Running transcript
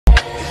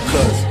And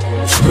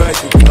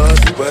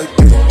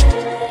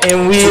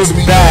we're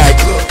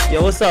back.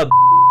 Yo, what's up?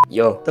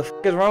 Yo. The f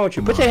is wrong with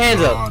you? Put your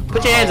hands up.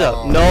 Put your hands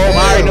up. No, I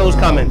already know what's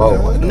coming.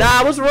 Oh.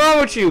 Nah, what's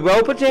wrong with you,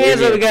 bro? Put your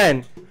hands up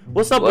again.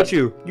 What's up with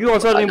you? You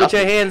don't tell me to put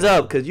your hands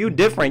up, cause you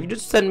different. You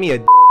just send me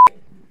a.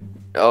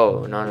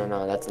 Oh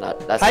no, that's not.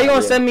 That's how not you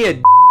gonna real. send me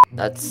a?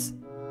 That's.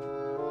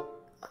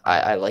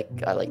 I like.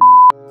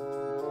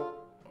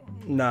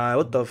 Nah,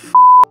 what the f?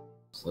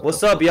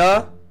 What's up,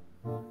 y'all?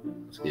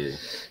 Yeah.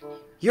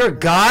 You're a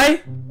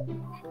guy?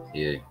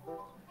 Yeah.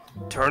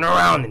 Turn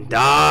around and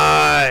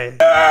die.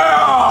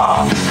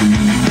 Yeah!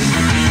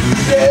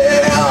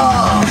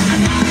 Yeah!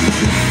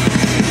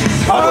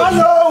 I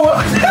know!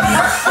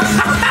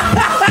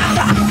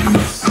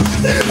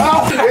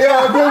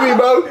 Yeah, baby,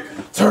 bro.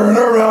 Turn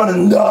around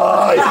and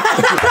die.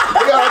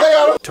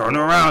 Turn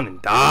around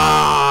and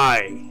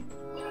die.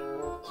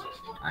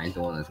 I ain't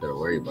the one that's gotta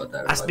worry about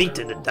that. I speak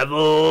to the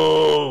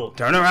devil.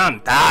 Turn around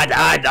and die,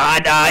 die, die,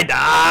 die,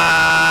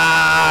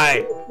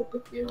 die.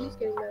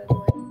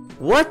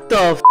 What the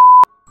f?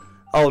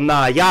 Oh,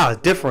 nah, y'all is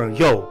different,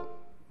 yo.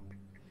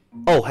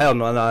 Oh, hell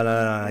no,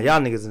 nah.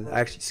 Y'all niggas is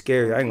actually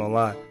scary, I ain't gonna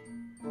lie.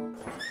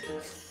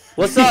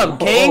 What's up,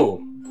 King?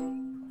 Oh.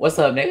 What's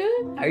up, nigga?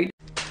 How you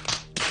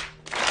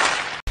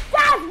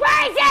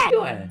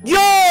doing?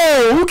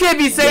 Yo, who can't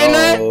be saying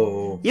that?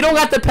 You don't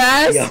got the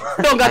pass? Yo.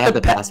 You don't got I have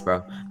the pass,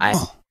 bro.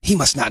 He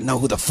must not know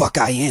who the fuck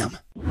I am.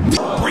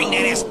 Bring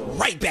that ass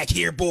right back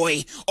here,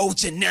 boy. Oh,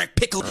 generic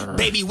pickle,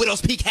 baby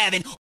widow's peak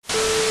having.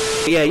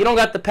 Yeah, you don't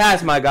got the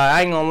pass, my guy.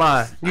 I ain't gonna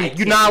lie.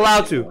 You're not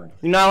allowed to.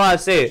 You're not allowed to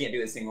say I it. can't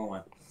do a single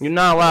one. You're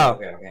not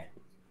allowed.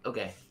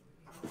 Okay.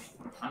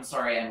 I'm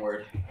sorry,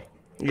 N-word.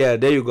 Yeah,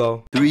 there you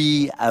go.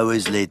 3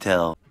 hours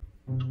later.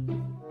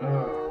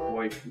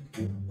 White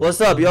people.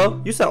 What's up,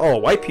 yo? You said, oh,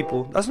 white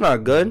people. That's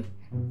not good.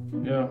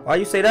 Yeah. Why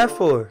you say that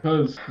for?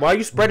 Cause why are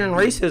you spreading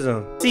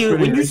racism? See,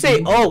 when you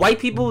say, oh, white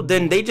people,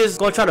 then they just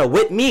gonna try to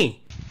whip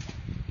me.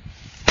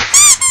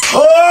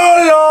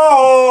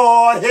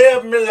 Oh Lord,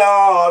 help me,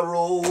 Lord,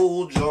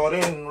 roll,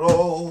 Jordan,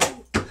 roll.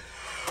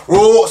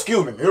 Roll,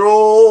 excuse me,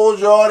 roll,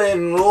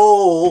 Jordan,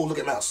 roll. Look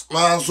at my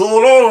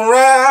soul on the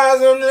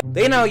rise.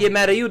 They not get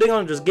mad at you, they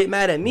gonna just get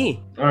mad at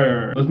me.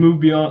 Alright. Let's move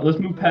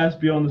past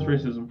beyond this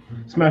racism.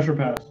 Smash or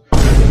pass.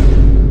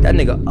 That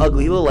nigga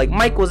ugly, he look like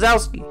Mike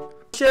Wazowski.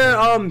 Share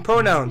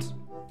pronouns.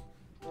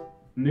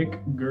 Nick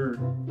Gurr.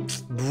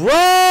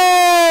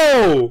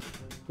 Bro!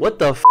 What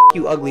the f,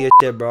 you ugly as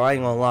shit, bro? I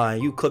ain't gonna lie.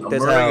 You cooked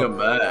as hell. I'm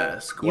wearing a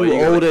mask.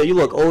 You older, you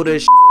look older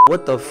as shit.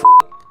 What the f?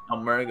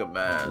 I'm wearing a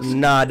mask.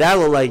 Nah, that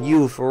look like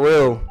you, for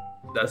real.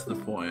 That's the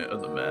point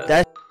of the mask.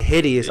 That's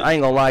hideous. I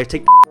ain't gonna lie.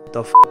 Take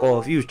the f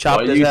off. You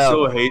chopped as hell.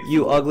 So hateful?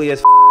 You ugly as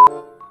f.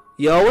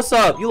 Yo, what's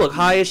up? You look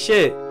high as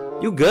shit.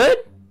 You good?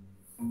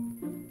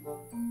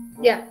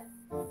 Yeah.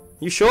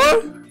 You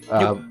sure?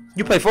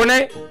 You play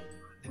Fortnite?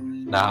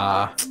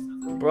 Nah.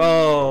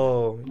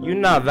 Bro, you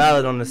not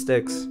valid on the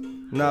sticks.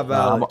 Not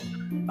valid.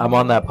 I'm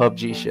on that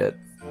PUBG shit.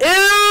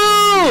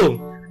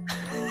 Ew!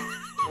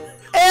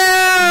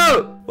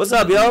 Ew! What's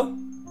up, yo?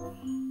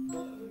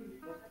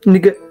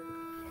 Nigga.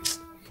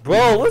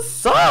 Bro,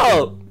 what's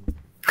up?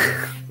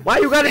 Why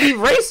you gotta be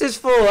racist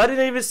for? I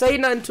didn't even say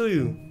nothing to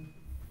you.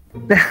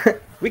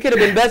 We could have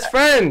been best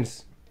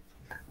friends.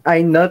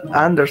 I not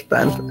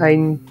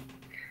understand.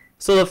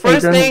 So the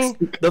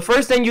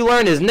first thing you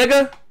learn is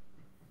nigga.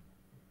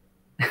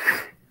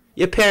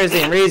 Your parents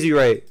didn't raise you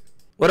right.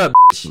 What up,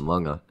 bitch?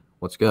 Lunga.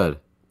 What's good?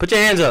 Put your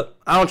hands up.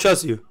 I don't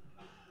trust you.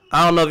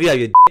 I don't know if you have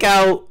your dick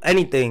out,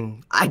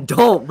 anything. I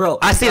don't, bro.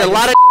 I seen a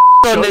lot of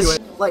on this.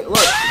 Like, look.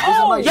 This is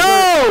my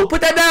Yo,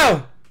 put that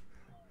down.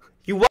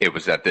 It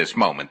was at this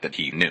moment that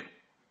he knew.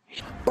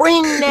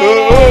 Bring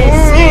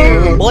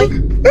that boy.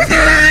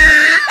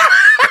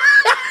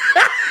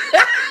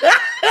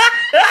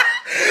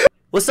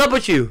 What's up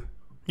with you?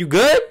 You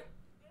good?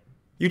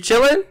 You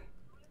chilling?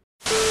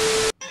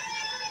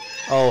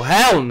 Oh,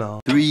 hell no.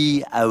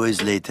 3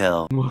 hours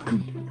later.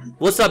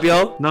 What's up,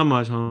 yo? Not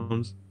much,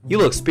 Holmes. You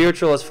look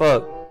spiritual as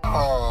fuck.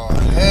 Oh,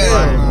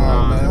 hell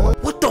no, man.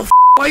 What the f?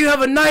 Why you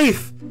have a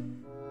knife?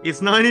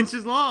 It's 9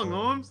 inches long,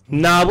 Holmes.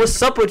 Nah, what's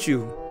up with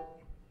you?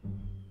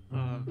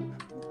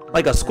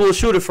 Like a school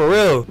shooter for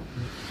real.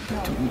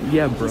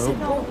 Yeah, bro.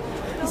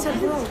 He said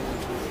bro.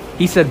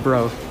 He said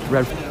bro.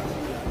 Red.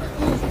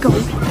 Go.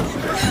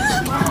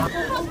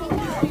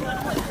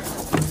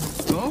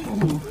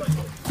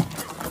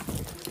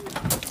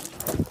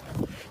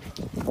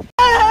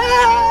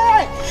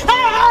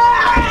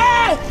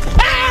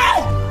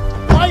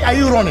 Why are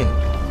you running?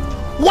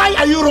 Why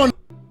are you running?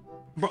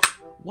 Bro,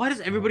 why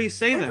does everybody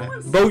say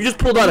that? Bro, you just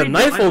pulled out a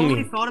knife on me.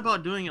 I thought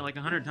about doing it like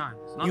 100 times.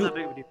 It's not that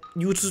big of a deal.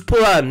 You just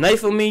pulled out a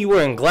knife on me. You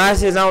wearing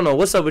glasses. I don't know.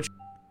 What's up with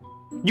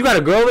you? You got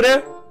a girl over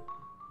there?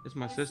 It's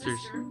my sister's.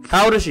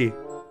 How old is she?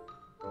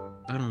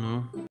 I don't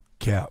know.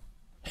 Cap.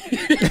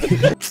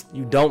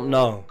 You don't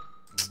know.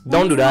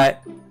 Don't do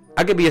that.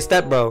 I could be a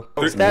step bro.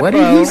 Step What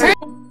bro. did he say?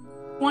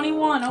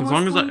 21. As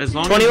long as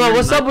 21.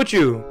 What's up with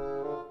you?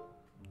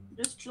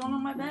 Just chilling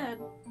on my bed.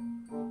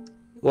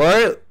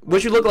 What?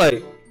 What you look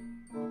like?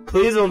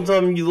 Please don't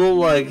tell me you look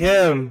like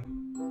him.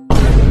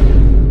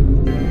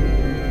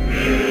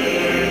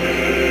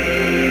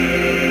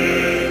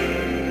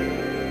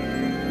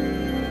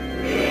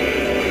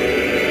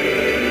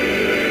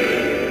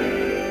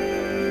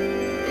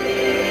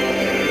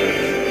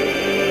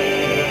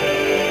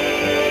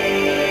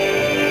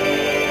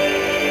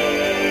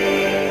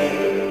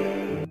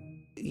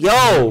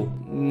 Yo,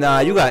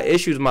 nah, you got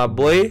issues, my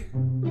boy.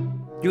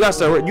 You gotta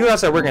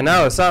start working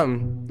out or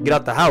something. Get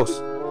out the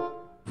house.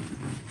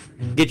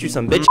 Get you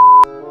some bitch.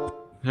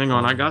 Hang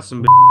on, I got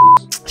some.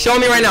 Show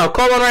me right now.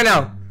 Call one right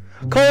now.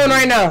 Call one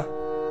right now.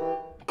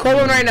 Call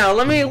one right now.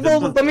 Let me hear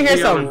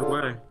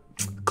something.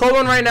 Call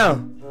one right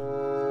now.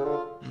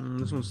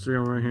 This one's 3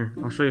 over right here.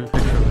 I'll show you a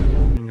picture.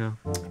 Here you go.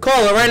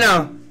 Call her right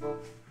now.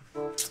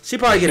 She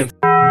probably getting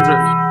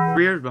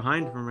 3 years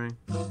behind from me.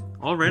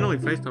 I'll randomly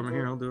FaceTime her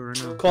here. I'll do it right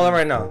now. Call her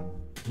right now.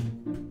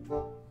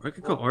 I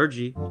could call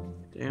RG.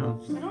 Damn.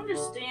 I don't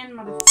understand,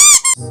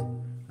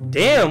 motherfuckers.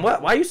 Damn,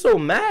 what? Why are you so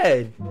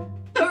mad?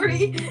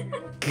 Sorry.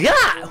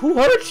 God, who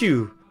hurt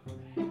you?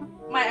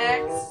 My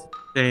ex.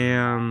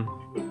 Damn.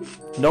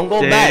 Don't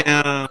go back.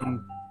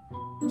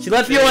 She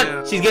left you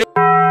on. She's getting.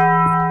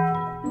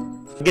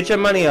 Get your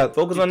money up.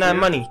 Focus on that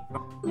money.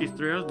 She's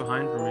 3 hours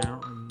behind from me. I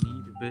don't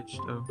need a bitch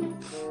though.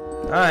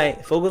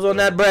 Alright, focus on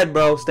that bread,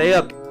 bro. Stay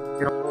up.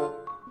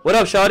 What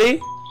up,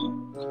 shawty?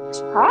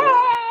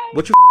 Hi.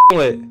 What you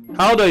with?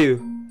 How old are you?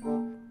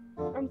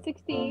 I'm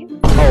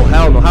 16. Oh,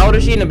 hell no. How old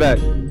is she in the back?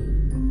 Younger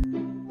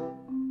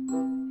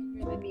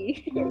than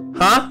me.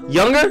 Huh?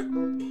 Younger?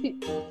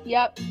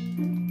 Yep.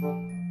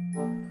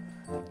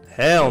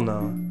 Hell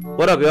no.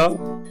 What up,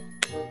 y'all?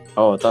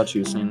 Oh, I thought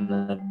you were saying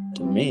that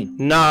to me.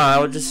 Nah, I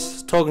was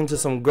just talking to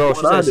some girl.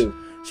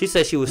 She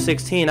said she was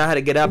 16. I had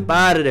to get up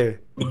out of there.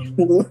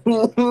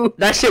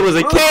 That shit was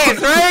a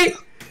case, right?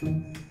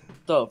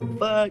 The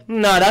fuck?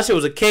 Nah, that shit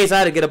was a case. I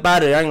had to get up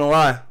out of there. I ain't gonna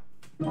lie.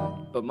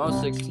 But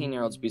most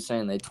 16-year-olds be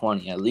saying they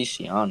 20. At least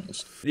she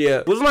honest.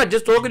 Yeah. Wasn't I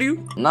just talking to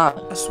you? Nah.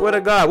 I swear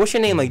to God. What's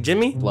your name? Like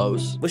Jimmy?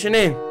 Close. What's your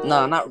name?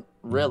 Nah, not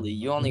really.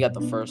 You only got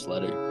the first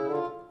letter.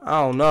 I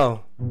don't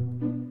know.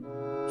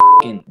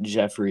 F***ing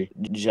Jeffrey.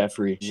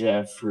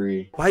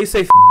 Why you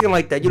say f***ing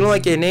like that? You don't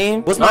like your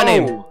name? What's my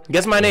name?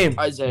 Guess my name.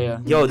 Isaiah.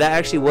 Yo, that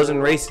actually wasn't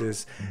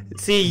racist.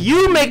 See,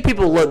 you make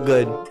people look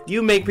good.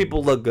 You make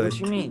people look good. What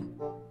you mean?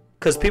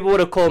 Cause people would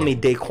have called me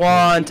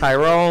Daquan,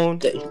 Tyrone.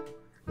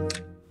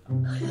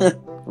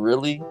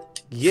 Really?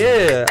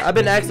 Yeah, I've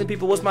been asking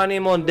people what's my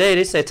name on day.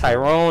 They say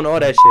Tyrone, all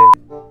that shit.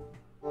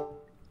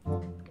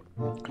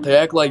 They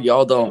act like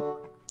y'all don't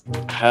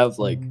have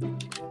like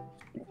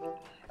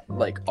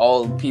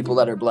all people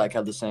that are black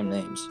have the same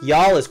names.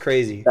 Y'all is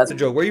crazy. That's a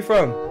joke. Where you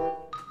from?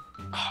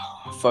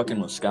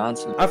 Fucking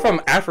Wisconsin. I'm from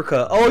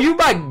Africa. Oh, you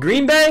by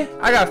Green Bay?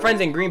 I got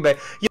friends in Green Bay.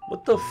 Yo,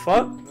 what the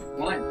fuck?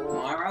 What?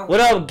 What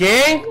up,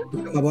 gang?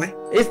 My boy.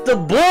 It's the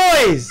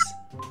boys.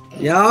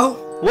 Yo.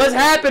 What's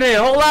happening? A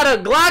whole lot of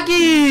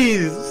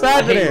Glockies. What's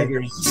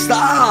happening?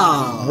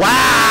 Stop.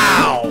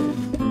 Wow.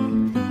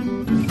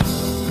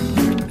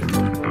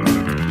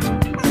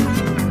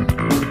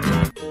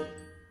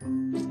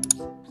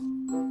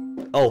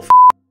 Oh,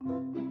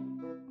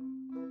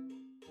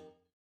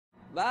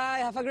 Bye,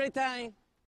 have a great time.